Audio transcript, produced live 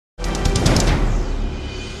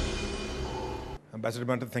Ambassador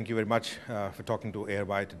Munter, thank you very much for talking to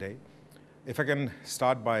ARY today. If I can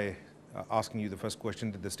start by asking you the first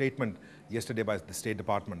question, the statement yesterday by the State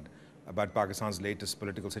Department about Pakistan's latest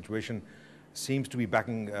political situation seems to be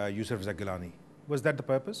backing Yusuf Zagilani. Was that the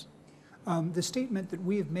purpose? The statement that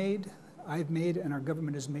we have made, I've made, and our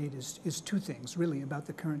government has made is two things, really, about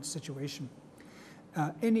the current situation.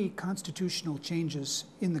 Any constitutional changes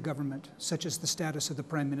in the government, such as the status of the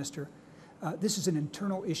Prime Minister, this is an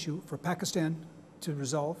internal issue for Pakistan to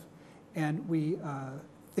resolve, and we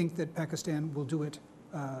think that Pakistan will do it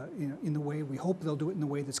in the way, we hope they'll do it in the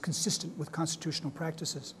way that's consistent with constitutional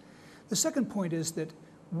practices. The second point is that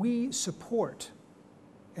we support,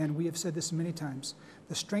 and we have said this many times,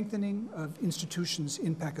 the strengthening of institutions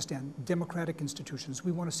in Pakistan, democratic institutions.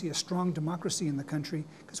 We want to see a strong democracy in the country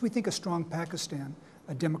because we think a strong Pakistan,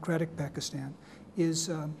 a democratic Pakistan, is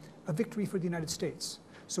a victory for the United States.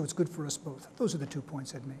 So it's good for us both. Those are the 2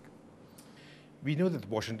 points I'd make. We know that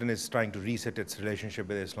Washington is trying to reset its relationship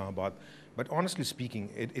with Islamabad, but honestly speaking,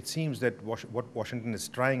 it seems that what Washington is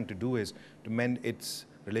trying to do is to mend its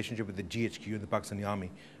relationship with the GHQ and the Pakistani army,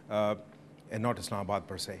 and not Islamabad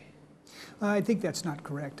per se. I think that's not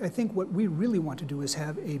correct. I think what we really want to do is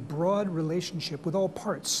have a broad relationship with all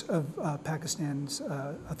parts of Pakistan's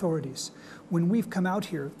authorities. When we've come out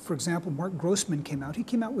here, for example, Mark Grossman came out. He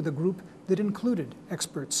came out with a group that included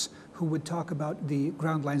experts who would talk about the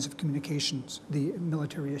ground lines of communications, the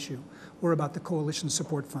military issue, or about the coalition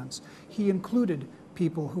support funds. He included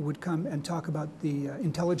people who would come and talk about the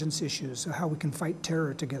intelligence issues, how we can fight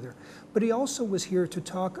terror together. But he also was here to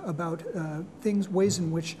talk about ways in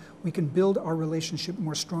which we can build our relationship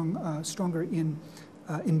more stronger in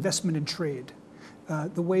investment and trade.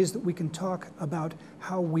 The ways that we can talk about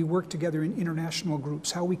how we work together in international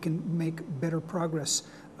groups, how we can make better progress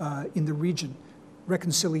in the region,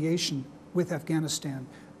 reconciliation with Afghanistan,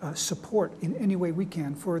 support in any way we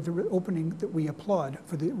can for the opening that we applaud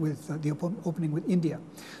for the opening with India.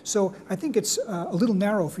 So I think it's a little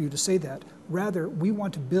narrow for you to say that. Rather, we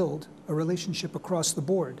want to build a relationship across the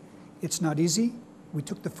board. It's not easy. We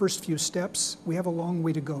took the first few steps. We have a long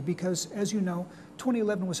way to go because, as you know,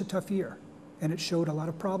 2011 was a tough year, and it showed a lot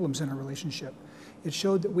of problems in our relationship. It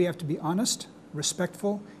showed that we have to be honest,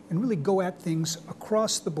 respectful, and really go at things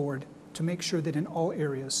across the board to make sure that in all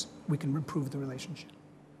areas we can improve the relationship.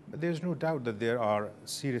 But there's no doubt that there are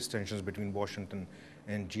serious tensions between Washington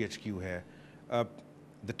and GHQ here.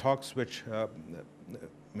 The talks which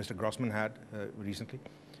Mr. Grossman had recently,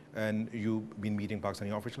 and you've been meeting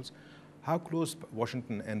Pakistani officials, how close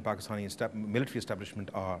Washington and Pakistani military establishment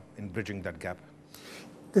are in bridging that gap?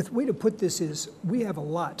 The way to put this is we have a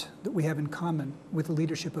lot that we have in common with the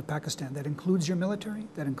leadership of Pakistan. That includes your military,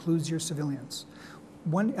 that includes your civilians.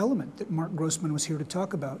 One element that Mark Grossman was here to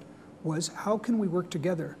talk about was how can we work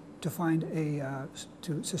together to find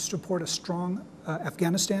to support a strong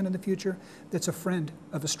Afghanistan in the future that's a friend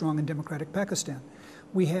of a strong and democratic Pakistan.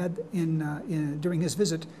 We had during his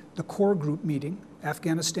visit the core group meeting,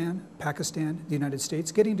 Afghanistan, Pakistan, the United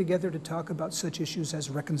States, getting together to talk about such issues as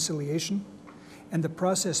reconciliation and the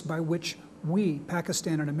process by which we,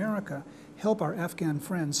 Pakistan and America, help our Afghan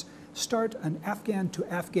friends start an Afghan to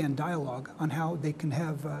Afghan dialogue on how they can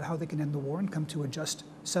end the war and come to a just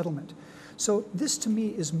settlement. So this to me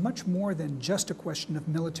is much more than just a question of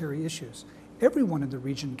military issues. Everyone in the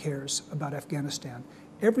region cares about Afghanistan.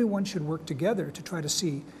 Everyone should work together to try to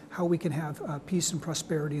see how we can have peace and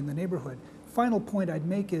prosperity in the neighborhood. Final point I'd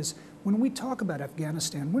make is when we talk about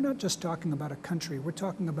Afghanistan, we're not just talking about a country, we're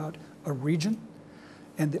talking about a region.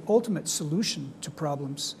 And the ultimate solution to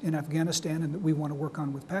problems in Afghanistan and that we want to work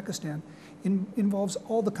on with Pakistan involves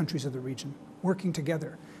all the countries of the region working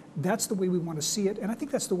together. That's the way we want to see it, and I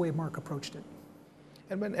think that's the way Mark approached it.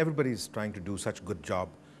 And when everybody's trying to do such a good job,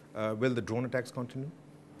 will the drone attacks continue?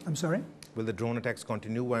 I'm sorry? Will the drone attacks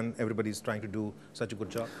continue when everybody's trying to do such a good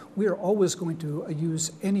job? We are always going to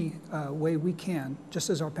use any way we can, just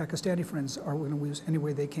as our Pakistani friends are going to use any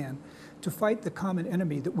way they can, to fight the common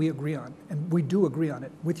enemy that we agree on, and we do agree on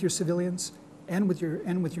it, with your civilians and with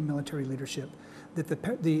your military leadership, that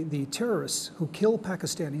the terrorists who kill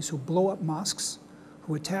Pakistanis, who blow up mosques,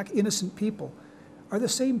 who attack innocent people, are the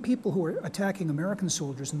same people who are attacking American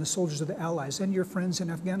soldiers and the soldiers of the Allies and your friends in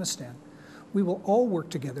Afghanistan. We will all work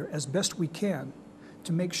together as best we can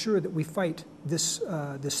to make sure that we fight this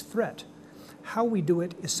threat. How we do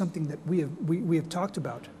it is something that we have talked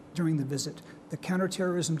about during the visit. The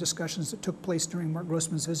counterterrorism discussions that took place during Mark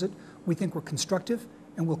Grossman's visit, we think were constructive,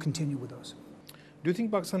 and we'll continue with those. Do you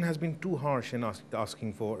think Pakistan has been too harsh in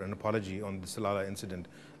asking for an apology on the Salalah incident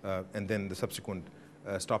and then the subsequent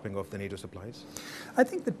stopping of the NATO supplies? I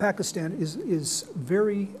think that Pakistan is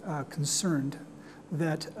very concerned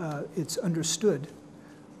that it's understood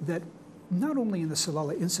that not only in the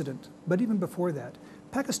Salalah incident, but even before that,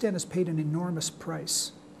 Pakistan has paid an enormous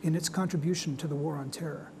price in its contribution to the war on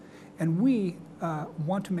terror. And we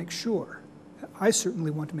want to make sure, I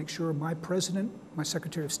certainly want to make sure, my president, my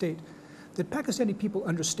Secretary of State, that Pakistani people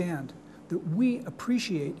understand that we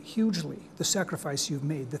appreciate hugely the sacrifice you've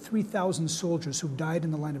made, the 3,000 soldiers who died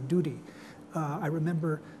in the line of duty. I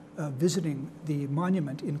remember visiting the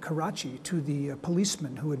monument in Karachi to the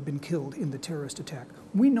policemen who had been killed in the terrorist attack.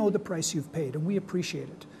 We know the price you've paid, and we appreciate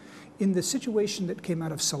it. In the situation that came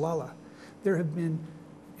out of Salalah, there have been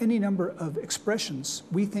any number of expressions,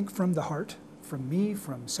 we think from the heart, from me,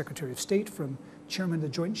 from Secretary of State, from Chairman of the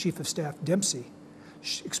Joint Chief of Staff Dempsey,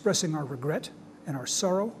 expressing our regret and our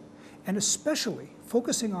sorrow, and especially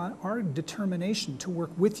focusing on our determination to work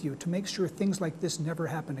with you to make sure things like this never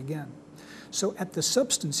happen again. So at the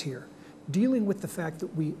substance here, dealing with the fact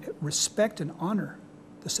that we respect and honor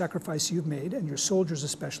the sacrifice you've made, and your soldiers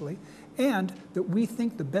especially, and that we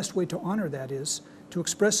think the best way to honor that is to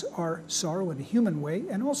express our sorrow in a human way,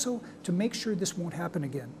 and also to make sure this won't happen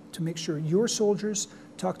again, to make sure your soldiers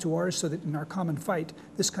talk to ours so that in our common fight,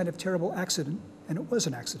 this kind of terrible accident, and it was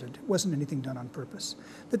an accident, it wasn't anything done on purpose,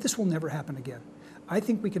 that this will never happen again. I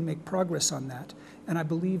think we can make progress on that, and I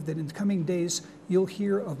believe that in the coming days, you'll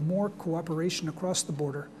hear of more cooperation across the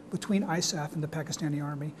border between ISAF and the Pakistani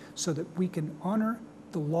Army so that we can honor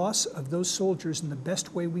the loss of those soldiers in the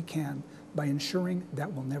best way we can by ensuring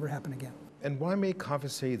that will never happen again. And why make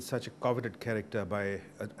Hafiz Saeed such a coveted character by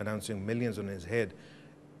announcing millions on his head?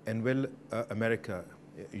 And will America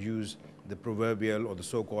use the proverbial or the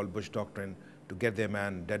so-called Bush doctrine to get their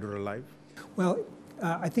man dead or alive? Well,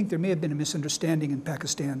 I think there may have been a misunderstanding in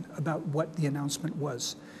Pakistan about what the announcement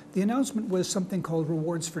was. The announcement was something called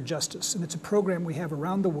Rewards for Justice, and it's a program we have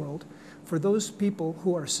around the world for those people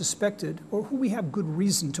who are suspected or who we have good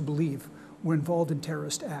reason to believe were involved in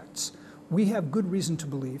terrorist acts. We have good reason to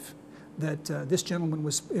believe that this gentleman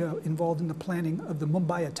was involved in the planning of the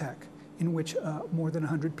Mumbai attack, in which more than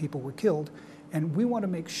 100 people were killed. And we want to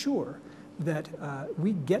make sure that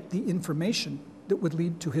we get the information that would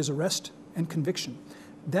lead to his arrest and conviction.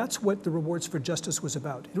 That's what the Rewards for Justice was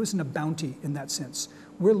about. It wasn't a bounty in that sense.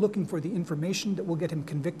 We're looking for the information that will get him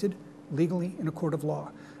convicted legally in a court of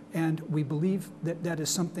law. And we believe that that is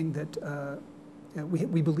something that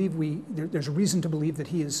there's reason to believe that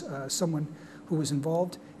he is someone who was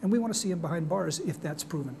involved, and we want to see him behind bars if that's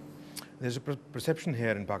proven. There's a perception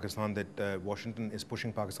here in Pakistan that Washington is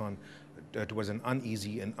pushing Pakistan towards an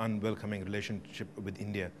uneasy and unwelcoming relationship with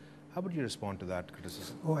India. How would you respond to that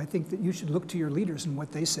criticism? Oh, I think that you should look to your leaders and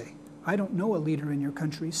what they say. I don't know a leader in your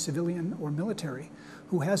country, civilian or military,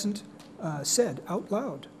 who hasn't said out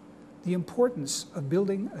loud the importance of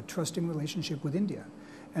building a trusting relationship with India.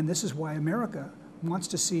 And this is why America wants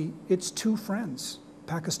to see its two friends,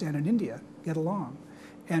 Pakistan and India, get along.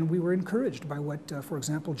 And we were encouraged by what, for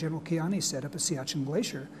example, General Kiani said up at Siachen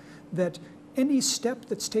Glacier, that any step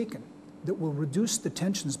that's taken that will reduce the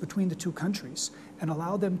tensions between the two countries and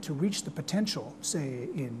allow them to reach the potential, say,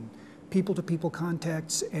 in people-to-people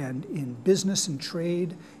contacts and in business and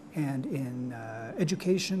trade and in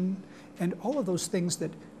education and all of those things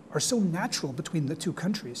that are so natural between the two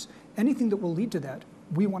countries, anything that will lead to that,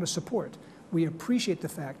 we want to support. We appreciate the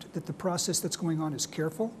fact that the process that's going on is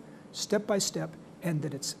careful, step by step, and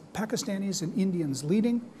that it's Pakistanis and Indians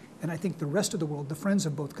leading, and I think the rest of the world, the friends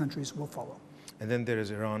of both countries, will follow. And then there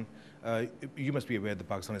is Iran. You must be aware that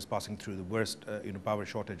Pakistan is passing through the worst power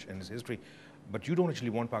shortage in its history, but you don't actually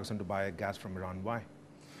want Pakistan to buy gas from Iran. Why?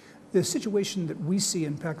 The situation that we see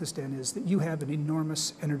in Pakistan is that you have an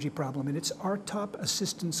enormous energy problem, and it's our top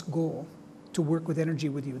assistance goal to work with energy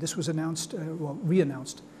with you. This was announced,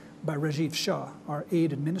 re-announced by Rajiv Shah, our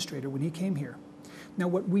aide administrator, when he came here. Now,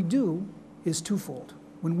 what we do is twofold.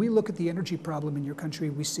 When we look at the energy problem in your country,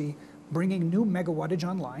 we see bringing new megawattage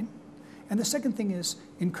online, and the second thing is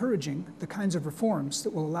encouraging the kinds of reforms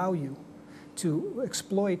that will allow you to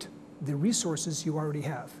exploit the resources you already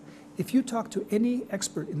have. If you talk to any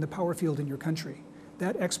expert in the power field in your country,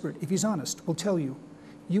 that expert, if he's honest, will tell you,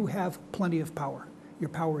 you have plenty of power. Your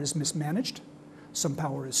power is mismanaged, some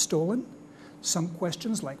power is stolen, some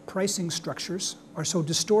questions like pricing structures are so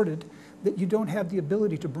distorted that you don't have the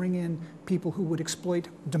ability to bring in people who would exploit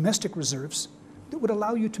domestic reserves that would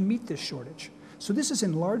allow you to meet this shortage. So this is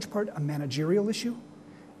in large part a managerial issue,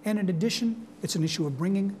 and in addition, it's an issue of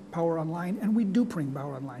bringing power online, and we do bring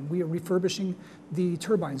power online. We are refurbishing the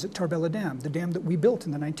turbines at Tarbela Dam, the dam that we built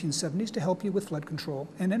in the 1970s to help you with flood control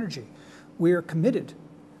and energy. We are committed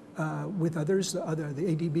with others, the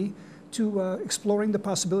ADB, to exploring the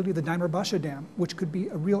possibility of the Dimer Basha Dam, which could be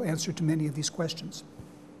a real answer to many of these questions.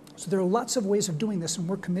 So there are lots of ways of doing this, and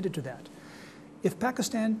we're committed to that. If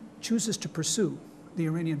Pakistan chooses to pursue the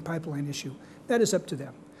Iranian pipeline issue, that is up to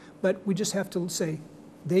them. But we just have to say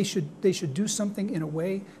they should do something in a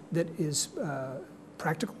way that is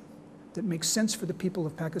practical, that makes sense for the people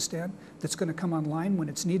of Pakistan, that's going to come online when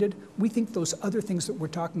it's needed. We think those other things that we're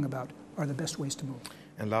talking about are the best ways to move.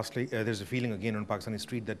 And lastly, there's a feeling again on Pakistani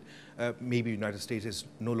street that maybe the United States is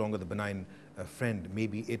no longer the benign friend.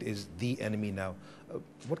 Maybe it is the enemy now.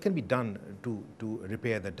 What can be done to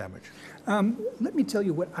repair that damage? Let me tell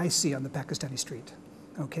you what I see on the Pakistani street,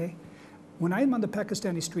 okay? When I'm on the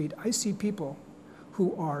Pakistani street, I see people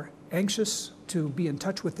who are anxious to be in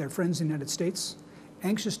touch with their friends in the United States,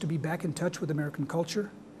 anxious to be back in touch with American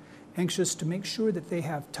culture, anxious to make sure that they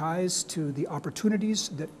have ties to the opportunities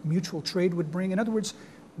that mutual trade would bring. In other words,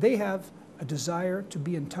 they have a desire to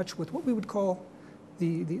be in touch with what we would call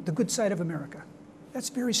the good side of America. That's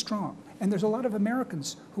very strong. And there's a lot of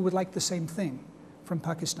Americans who would like the same thing from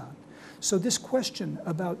Pakistan. So this question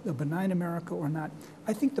about a benign America or not,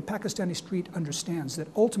 I think the Pakistani street understands that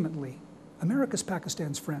ultimately, America's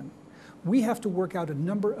Pakistan's friend. We have to work out a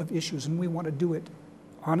number of issues, and we want to do it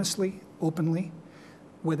honestly, openly,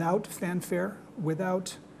 without fanfare,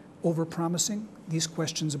 without overpromising. These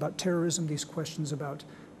questions about terrorism, these questions about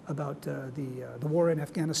the war in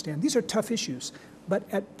Afghanistan, these are tough issues. But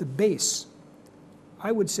at the base,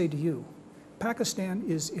 I would say to you, Pakistan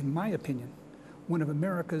is, in my opinion,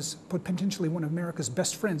 potentially one of America's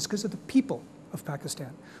best friends because of the people of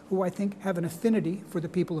Pakistan, who I think have an affinity for the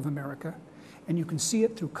people of America. And you can see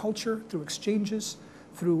it through culture, through exchanges,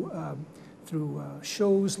 through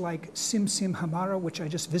shows like Sim Sim Hamara, which I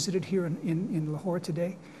just visited here in Lahore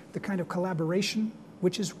today, the kind of collaboration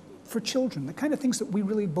which is for children, the kind of things that we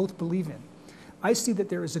really both believe in. I see that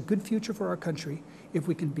there is a good future for our country if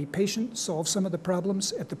we can be patient, solve some of the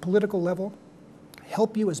problems at the political level,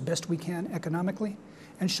 help you as best we can economically,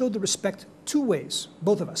 and show the respect two ways,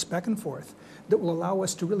 both of us, back and forth, that will allow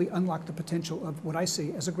us to really unlock the potential of what I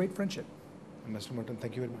see as a great friendship. Mr. Munter,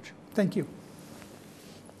 thank you very much. Thank you.